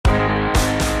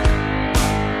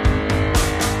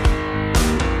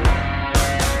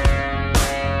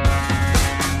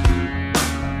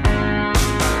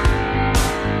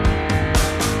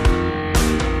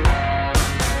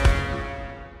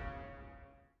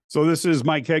So this is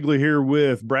Mike Kegley here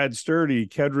with Brad Sturdy,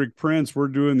 Kedrick Prince. We're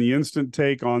doing the instant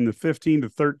take on the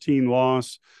 15-13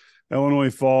 loss. Illinois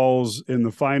falls in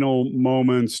the final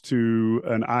moments to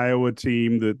an Iowa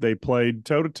team that they played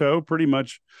toe-to-toe pretty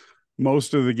much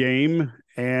most of the game.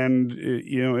 And,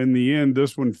 in the end,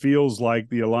 this one feels like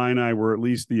the Illini were at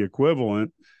least the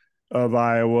equivalent of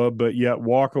Iowa, but yet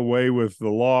walk away with the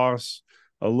loss.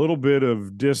 A little bit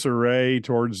of disarray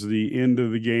towards the end of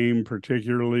the game,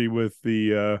 particularly with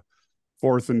the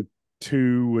 4th and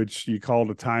 2, which you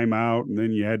called a timeout, and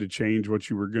then you had to change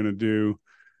what you were going to do.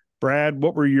 Brad,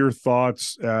 what were your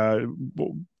thoughts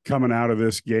coming out of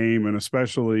this game, and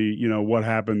especially, what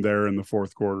happened there in the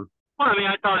fourth quarter? Well,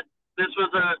 I thought this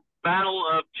was a battle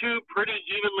of two pretty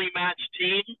evenly matched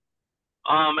teams,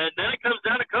 and then it comes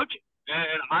down to coaching.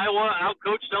 And Iowa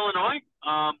outcoached Illinois.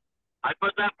 I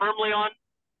put that firmly on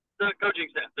the coaching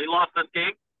staff. They lost this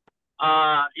game.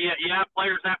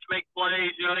 Players have to make plays.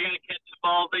 They got to catch the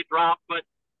balls they drop, but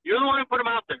you're the one who put them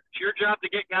out there. It's your job to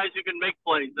get guys who can make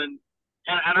plays. And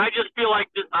I just feel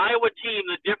like this Iowa team,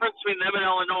 the difference between them and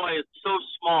Illinois is so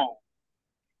small.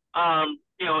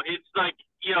 It's like,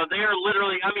 they are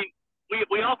literally,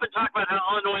 we often talk about how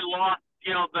Illinois lost,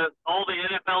 all the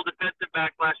NFL defensive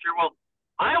backs last year. Well,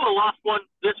 Iowa lost one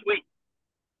this week,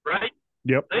 right?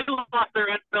 Yep. They lost their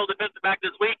NFL defensive back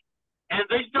this week, and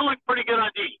they still look pretty good on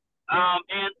D.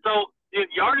 And so the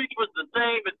yardage was the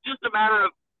same. It's just a matter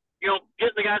of,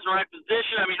 getting the guys in the right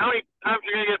position. How many times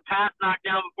you're going to get a pass knocked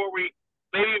down before we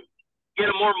maybe get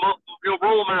them more,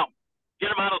 roll them out,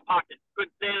 get them out of the pocket,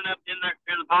 quit standing up in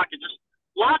the pocket. Just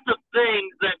lots of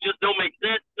things that just don't make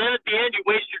sense. Then at the end, you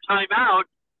waste your time out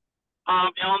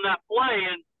on that play.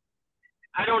 And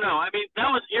I don't know.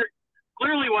 That was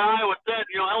clearly what Iowa said.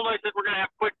 Illinois said we're going to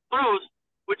have quick throws,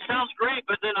 which sounds great,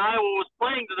 but then Iowa was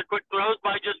playing to the quick throws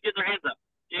by just getting their hands up.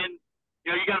 And,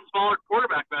 you got a smaller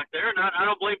quarterback back there, and I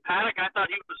don't blame Paddock. I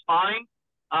thought he was fine.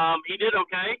 He did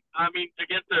okay,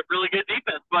 against a really good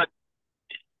defense. But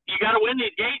you got to win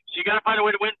these games. You got to find a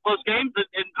way to win close games,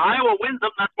 and Iowa wins them.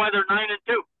 That's why they're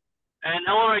 9-2. And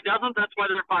Illinois doesn't. That's why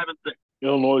they're 5-6.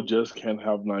 Illinois just can't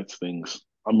have nice things.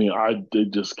 They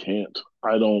just can't.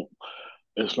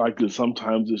 It's like this.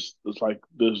 Sometimes it's like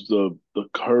there's the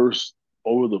curse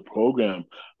over the program.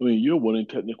 You're winning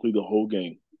technically the whole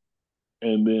game,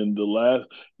 and then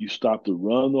you stop to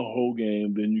run the whole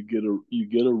game. Then you get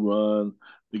a run,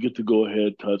 you get the go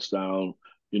ahead touchdown.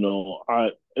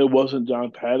 It wasn't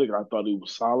John Paddock. I thought he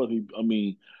was solid.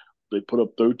 They put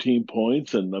up 13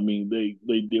 points, and they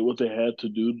did what they had to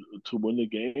do to win the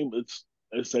game.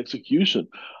 It's execution.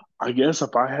 I guess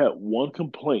if I had one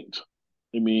complaint,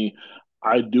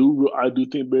 I do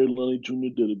think Barry Lunny Jr.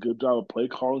 did a good job of play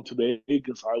calling today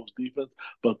against Iowa's defense.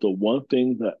 But the one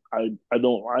thing that I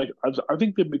don't like, I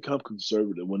think they become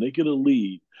conservative. When they get a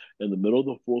lead in the middle of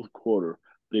the fourth quarter,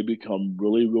 they become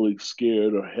really, really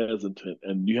scared or hesitant,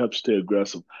 and you have to stay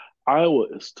aggressive. Iowa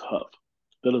is tough.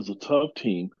 That is a tough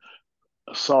team.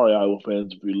 Sorry, Iowa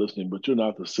fans, if you're listening, but you're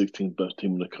not the 16th best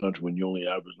team in the country when you only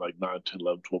average like 9, 10,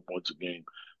 11, 12 points a game.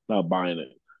 Not buying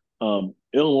it.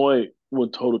 Illinois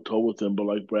went toe-to-toe with them, but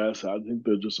like Brad said, I think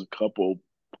there's just a couple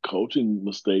coaching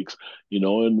mistakes,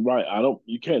 and right,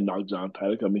 you can't knock John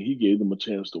Paddock. He gave them a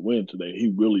chance to win today.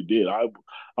 He really did. I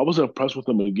was impressed with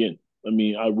them again.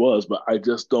 I was, but I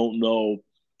just don't know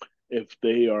if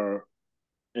they are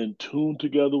in tune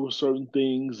together with certain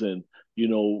things. And,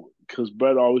 because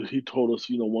Brett he told us,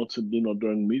 once,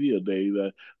 during media day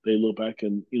that they look back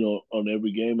and, on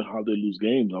every game and how they lose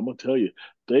games. I'm going to tell you,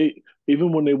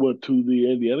 even when they went to the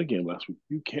Indiana game last week,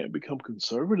 you can't become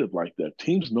conservative like that.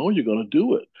 Teams know you're going to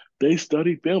do it. They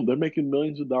study film. They're making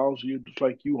millions of dollars a year just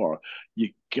like you are. You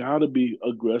got to be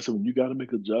aggressive and you got to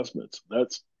make adjustments.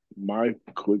 That's my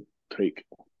quick take.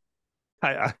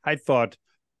 I thought,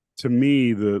 to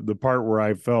me, the part where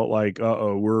I felt like,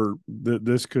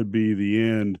 this could be the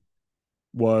end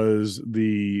was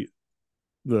the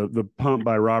punt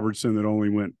by Robertson that only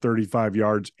went 35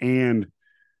 yards, and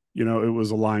it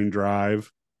was a line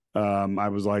drive. I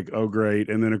was like, oh great.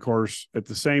 And then of course at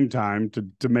the same time,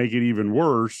 to make it even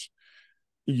worse,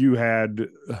 you had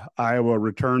Iowa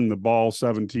return the ball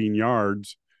 17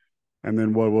 yards, and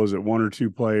then what was it, one or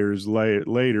two players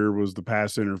later was the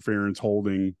pass interference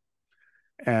holding.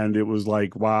 And it was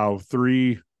like, wow,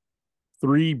 three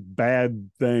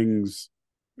bad things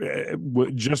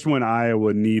just when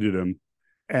Iowa needed them.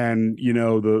 And,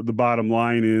 the bottom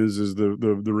line is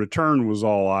the return was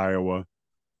all Iowa,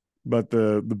 but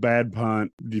the bad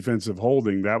punt defensive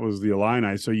holding, that was the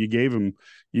Illini. So you gave them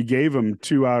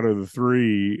 2 out of the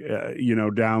 3,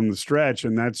 down the stretch.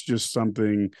 And that's just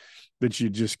something that you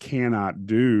just cannot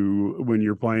do when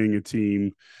you're playing a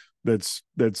team that's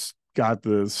got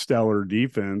the stellar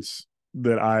defense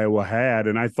that Iowa had.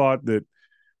 And I thought that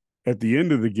at the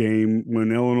end of the game,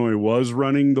 when Illinois was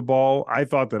running the ball, I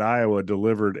thought that Iowa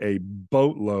delivered a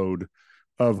boatload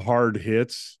of hard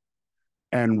hits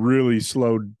and really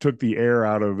took the air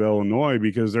out of Illinois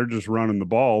because they're just running the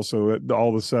ball. So all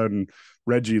of a sudden,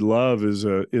 Reggie Love is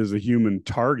a human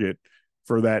target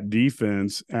for that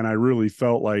defense. And I really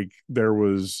felt like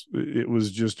it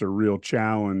was just a real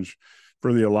challenge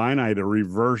for the Illini to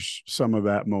reverse some of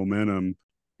that momentum.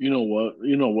 You know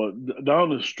what? Down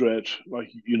the stretch, like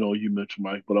you mentioned,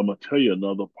 Mike, but I'm gonna tell you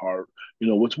another part.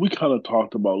 Which we kind of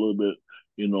talked about a little bit.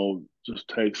 Just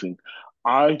texting.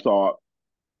 I thought,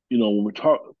 when we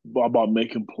talk about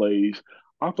making plays,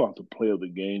 I thought the play of the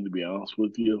game, to be honest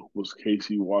with you, was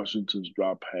Casey Washington's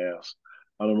drop pass.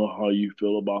 I don't know how you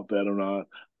feel about that or not.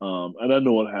 And I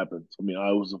know what happened. I mean,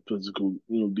 I was a physical,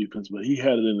 defense, but he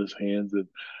had it in his hands, and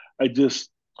I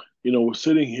just we're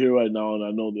sitting here right now, and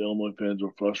I know the Illinois fans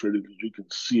are frustrated because you can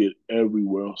see it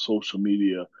everywhere on social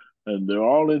media, and they're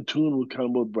all in tune with kind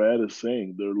of what Brad is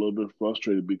saying. They're a little bit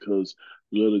frustrated because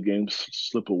you let the game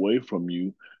slip away from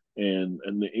you, and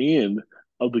in the end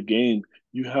of the game,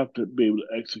 you have to be able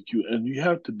to execute, and you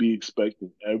have to be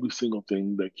expecting every single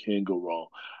thing that can go wrong.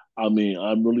 I mean,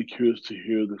 I'm really curious to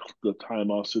hear the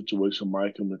timeout situation,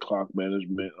 Mike, and the clock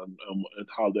management, and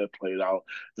how that played out,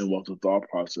 and what the thought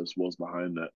process was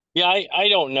behind that. Yeah, I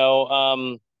don't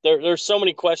know. There's so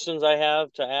many questions I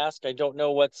have to ask. I don't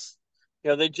know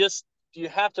you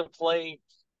have to play.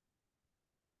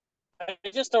 I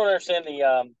just don't understand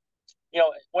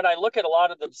when I look at a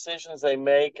lot of the decisions they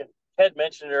make, Ted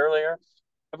mentioned it earlier,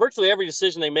 virtually every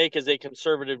decision they make is a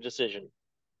conservative decision.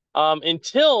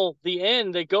 Until the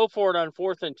end, they go for it on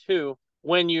 4th and 2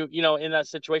 when in that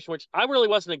situation, which I really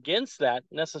wasn't against that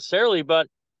necessarily, but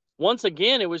once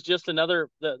again, it was just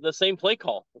the same play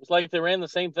call. It was like they ran the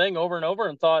same thing over and over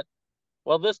and thought,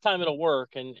 well, this time it'll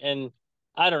work. And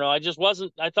I don't know.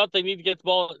 I thought they need to get the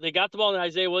ball. They got the ball in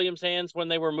Isaiah Williams' hands when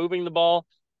they were moving the ball.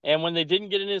 And when they didn't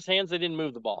get in his hands, they didn't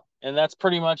move the ball. And that's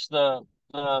pretty much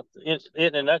it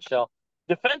in a nutshell.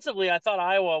 Defensively, I thought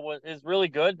Iowa is really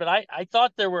good, but I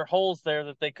thought there were holes there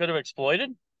that they could have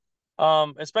exploited,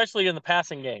 especially in the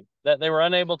passing game that they were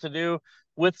unable to do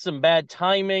with some bad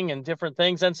timing and different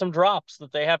things and some drops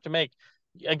that they have to make.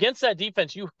 Against that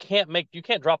defense, you can't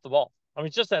drop the ball. I mean,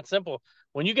 it's just that simple.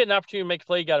 When you get an opportunity to make a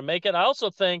play, you got to make it. I also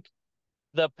think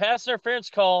the pass interference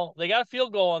call, they got a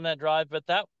field goal on that drive, but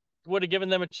that would have given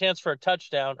them a chance for a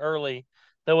touchdown early.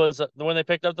 That was when they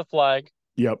picked up the flag.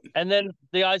 Yep. And then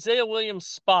the Isaiah Williams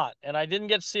spot, and I didn't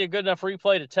get to see a good enough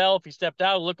replay to tell if he stepped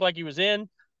out. It looked like he was in.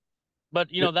 But,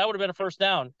 that would have been a first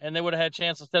down, and they would have had a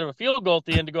chance instead of a field goal at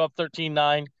the end to go up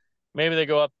 13-9. Maybe they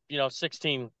go up,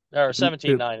 16 or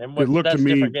 17-9. And that's a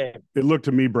different game. It looked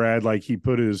to me, Brad, like he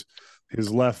put his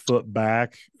left foot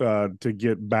back to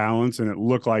get balance, and it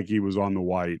looked like he was on the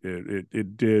white.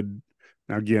 It did.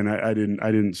 Now, again, I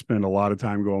didn't spend a lot of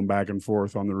time going back and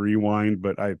forth on the rewind,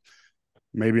 but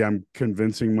maybe I'm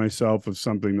convincing myself of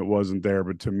something that wasn't there,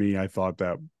 but to me, I thought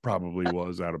that probably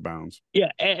was out of bounds.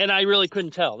 Yeah, and I really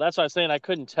couldn't tell. That's what I was saying. I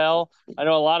couldn't tell. I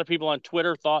know a lot of people on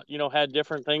Twitter thought, had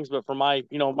different things, but from my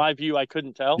view, I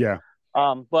couldn't tell. Yeah.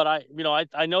 But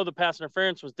I know the pass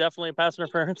interference was definitely a pass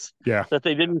interference. Yeah. That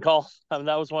they didn't call. I mean,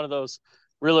 that was one of those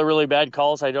really, really bad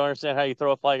calls. I don't understand how you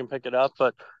throw a flag and pick it up,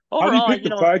 but overall, how do you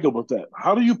pick the flag up with that?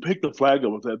 How do you pick the flag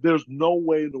up with that? There's no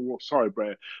way in the world. Sorry,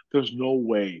 Brad. There's no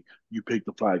way you pick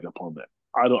the flag up on that.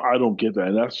 I don't get that.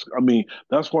 And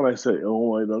that's what I say.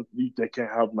 Oh, they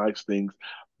can't have nice things.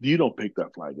 You don't pick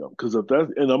that flag up because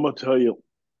and I'm gonna tell you,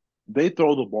 they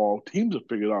throw the ball. Teams have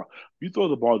figured out you throw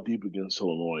the ball deep against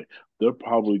Illinois, they're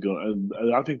probably going.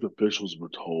 And I think the officials were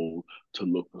told to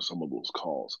look for some of those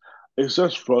calls. It's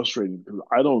just frustrating because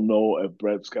I don't know if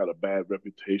Brett's got a bad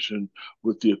reputation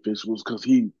with the officials because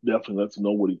he definitely lets them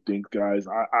know what he thinks, guys.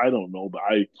 I don't know, but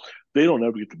they don't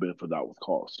ever get the benefit out with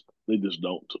calls. They just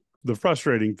don't. The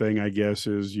frustrating thing, I guess,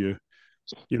 is you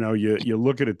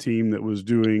look at a team that was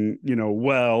doing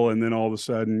well, and then all of a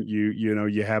sudden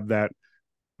you have that,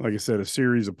 like I said, a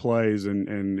series of plays,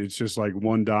 and it's just like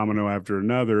one domino after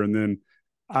another, and then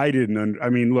I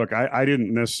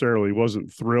didn't necessarily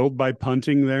wasn't thrilled by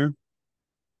punting there,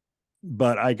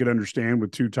 but I could understand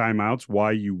with 2 timeouts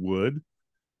why you would.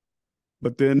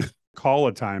 But then call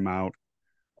a timeout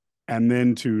and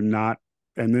then to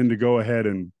go ahead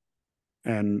and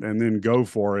then go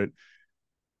for it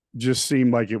just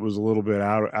seemed like it was a little bit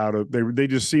out of they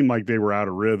just seemed like they were out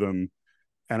of rhythm.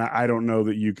 And I don't know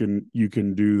that you can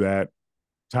do that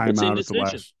timeout at the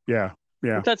last. Yeah.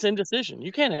 Yeah. But that's indecision.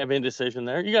 You can't have indecision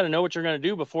there. You got to know what you're going to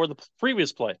do before the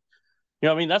previous play. You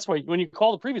know what I mean? That's why when you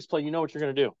call the previous play, you know what you're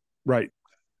going to do. Right.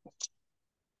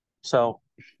 So,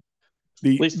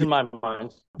 at least in my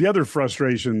mind. The other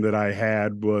frustration that I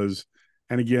had was,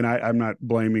 and again, I'm not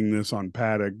blaming this on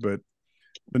Paddock, but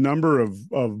the number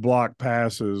of block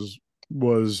passes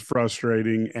was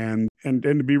frustrating. And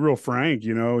to be real frank,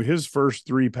 you know, his first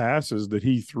 3 passes that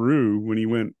he threw when he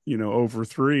went, you know, over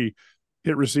 3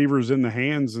 hit receivers in the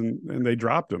hands and they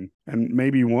dropped them. And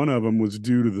maybe one of them was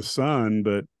due to the sun,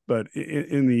 but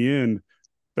in the end,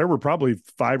 there were probably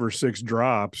 5 or 6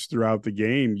 drops throughout the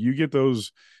game. You get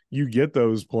those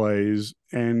plays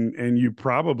and you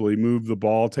probably move the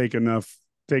ball, take enough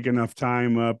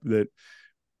time up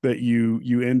that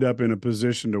you end up in a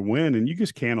position to win, and you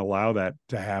just can't allow that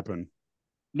to happen.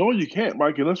 No, you can't,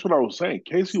 Mike. And that's what I was saying.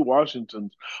 Casey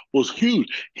Washington was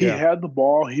huge. He had the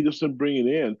ball. He just didn't bring it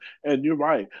in. And you're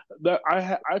right. That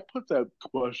I put that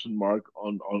question mark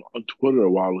on Twitter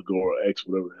a while ago, or X,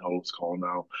 whatever the hell it's called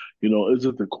now. You know, is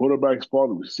it the quarterback's fault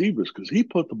or the receivers? Because he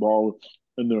put the ball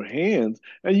in their hands,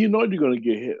 and you know you're going to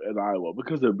get hit at Iowa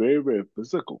because they're very, very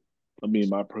physical. I mean,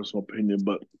 my personal opinion,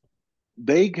 but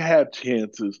they have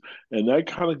chances, and that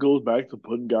kind of goes back to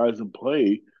putting guys in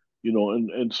play, you know,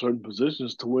 in certain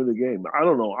positions to win the game. I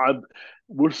don't know.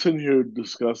 We're sitting here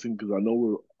discussing because I know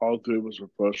we're all 3 of us are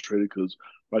frustrated because,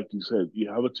 like you said,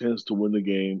 you have a chance to win the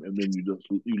game, and then you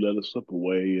let it slip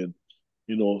away, and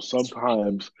you know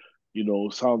sometimes. You know,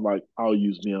 sound like I'll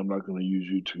use me. I'm not going to use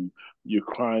you too. You're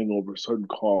crying over certain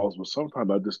calls, but sometimes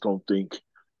I just don't think.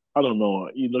 I don't know.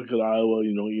 You look at Iowa.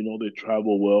 You know they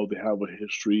travel well. They have a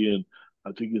history, and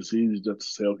I think it's easy just to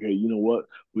say, okay, you know what?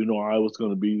 We know Iowa's going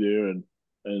to be there, and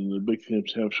the Big Ten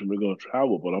championship they're going to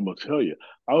travel. But I'm going to tell you,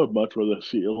 I would much rather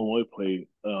see Illinois play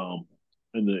go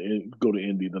to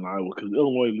Indy than Iowa because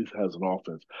Illinois at least has an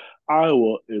offense.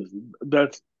 Iowa is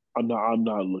that's I'm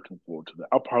not looking forward to that.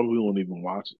 I probably won't even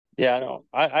watch it. Yeah, I know.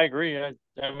 I agree. I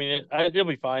mean, it'll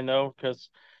be fine though, because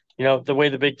you know the way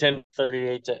the Big Ten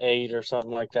 38-8 or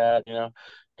something like that. You know,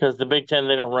 because the Big Ten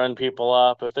they don't run people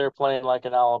up. If they're playing like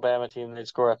an Alabama team, they'd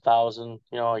score 1,000.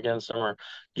 You know, against them, or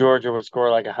Georgia would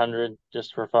score like 100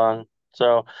 just for fun.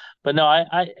 So, but no,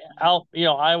 I'll you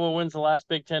know Iowa wins the last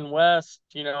Big Ten West.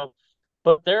 You know,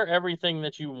 but they're everything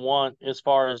that you want as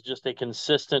far as just a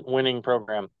consistent winning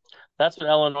program. That's what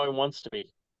Illinois wants to be,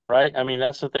 right? I mean,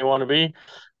 that's what they want to be.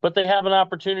 But they have an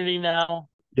opportunity now.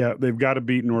 Yeah, they've got to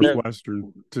beat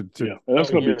Northwestern to yeah, and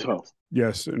that's going to be tough.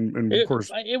 Yes, and of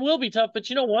course it will be tough. But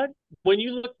you know what? When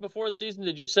you look before the season,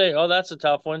 did you say, "Oh, that's a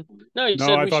tough one"? No, you said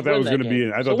I thought that was going to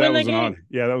be. I thought that was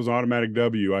that was an automatic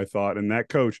W. I thought, and that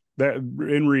coach, that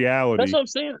in reality, that's what I'm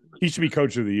saying. He should be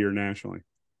coach of the year nationally.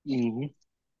 Mm-hmm.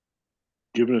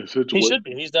 Given a situation, he should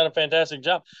be. He's done a fantastic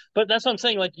job. But that's what I'm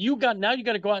saying. Like you got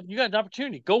to go out. You got an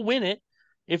opportunity. Go win it.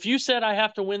 If you said I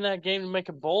have to win that game to make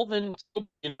a bowl, then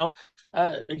you know,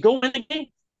 go win the game.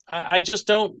 I just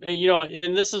don't, you know,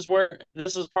 and this is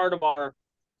part of our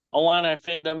Illini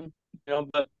fandom, you know.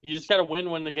 But you just got to win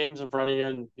when the game's in front of you,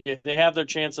 and if they have their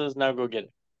chances, now go get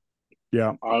it.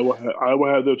 Yeah,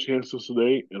 Iowa had their chances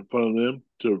today in front of them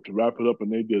to wrap it up,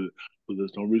 and they did it. So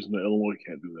there's no reason that Illinois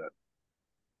can't do that.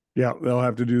 Yeah, they'll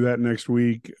have to do that next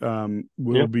week.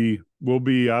 We'll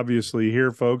be obviously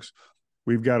here, folks.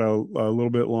 We've got a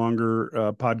little bit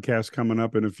longer podcast coming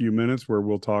up in a few minutes where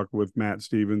we'll talk with Matt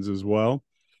Stevens as well.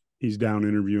 He's down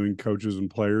interviewing coaches and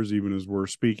players even as we're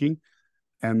speaking.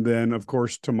 And then, of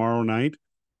course, tomorrow night,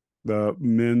 the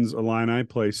men's Illini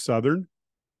play Southern,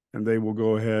 and they will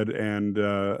go ahead and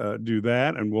do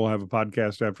that, and we'll have a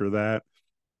podcast after that.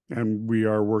 And we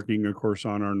are working, of course,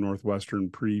 on our Northwestern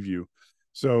preview.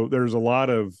 So there's a lot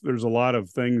of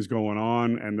things going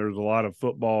on, and there's a lot of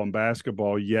football and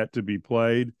basketball yet to be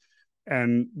played.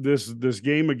 And this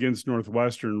game against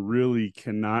Northwestern really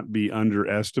cannot be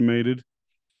underestimated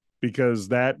because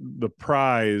the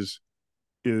prize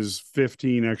is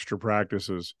 15 extra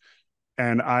practices.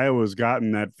 And Iowa's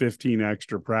gotten that 15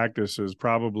 extra practices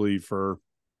probably for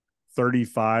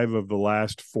 35 of the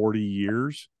last 40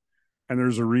 years. And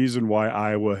there's a reason why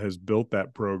Iowa has built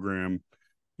that program.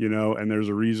 You know, and there's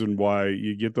a reason why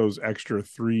you get those extra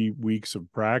 3 weeks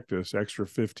of practice, extra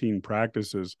 15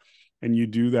 practices, and you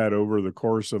do that over the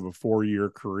course of a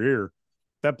 4-year career.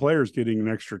 That player's getting an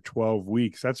extra 12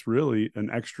 weeks. That's really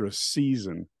an extra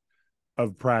season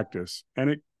of practice. And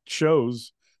it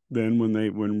shows then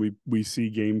when we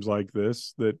see games like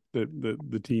this that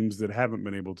the teams that haven't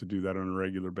been able to do that on a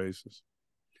regular basis.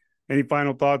 Any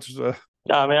final thoughts?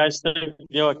 Yeah, I mean, I think,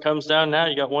 you know, it comes down now.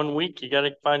 You got 1 week. You got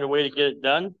to find a way to get it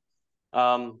done.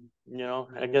 You know,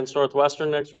 against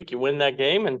Northwestern next week, you win that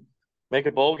game, and make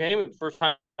a bowl game. First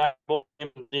time bowl game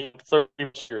in 30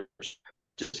 years.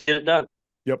 Just get it done.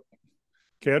 Yep.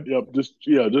 Kid? Yep. Just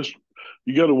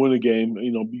you got to win a game.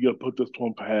 You know, you got to put this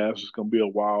one past. It's going to be a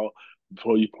while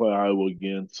before you play Iowa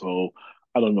again. So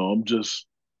I don't know.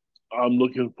 I'm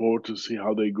looking forward to see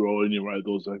how they grow. And you're right,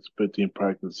 those next 15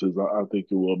 practices, I think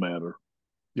it will matter.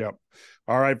 Yep.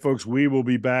 All right, folks, we will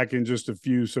be back in just a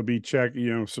few. So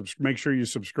make sure you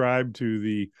subscribe to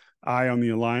the Eye on the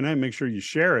Illini. Make sure you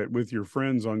share it with your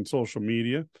friends on social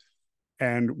media.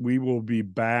 And we will be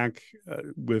back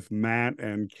with Matt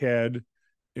and Ked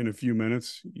in a few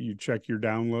minutes. You check your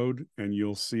download and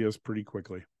you'll see us pretty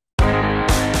quickly.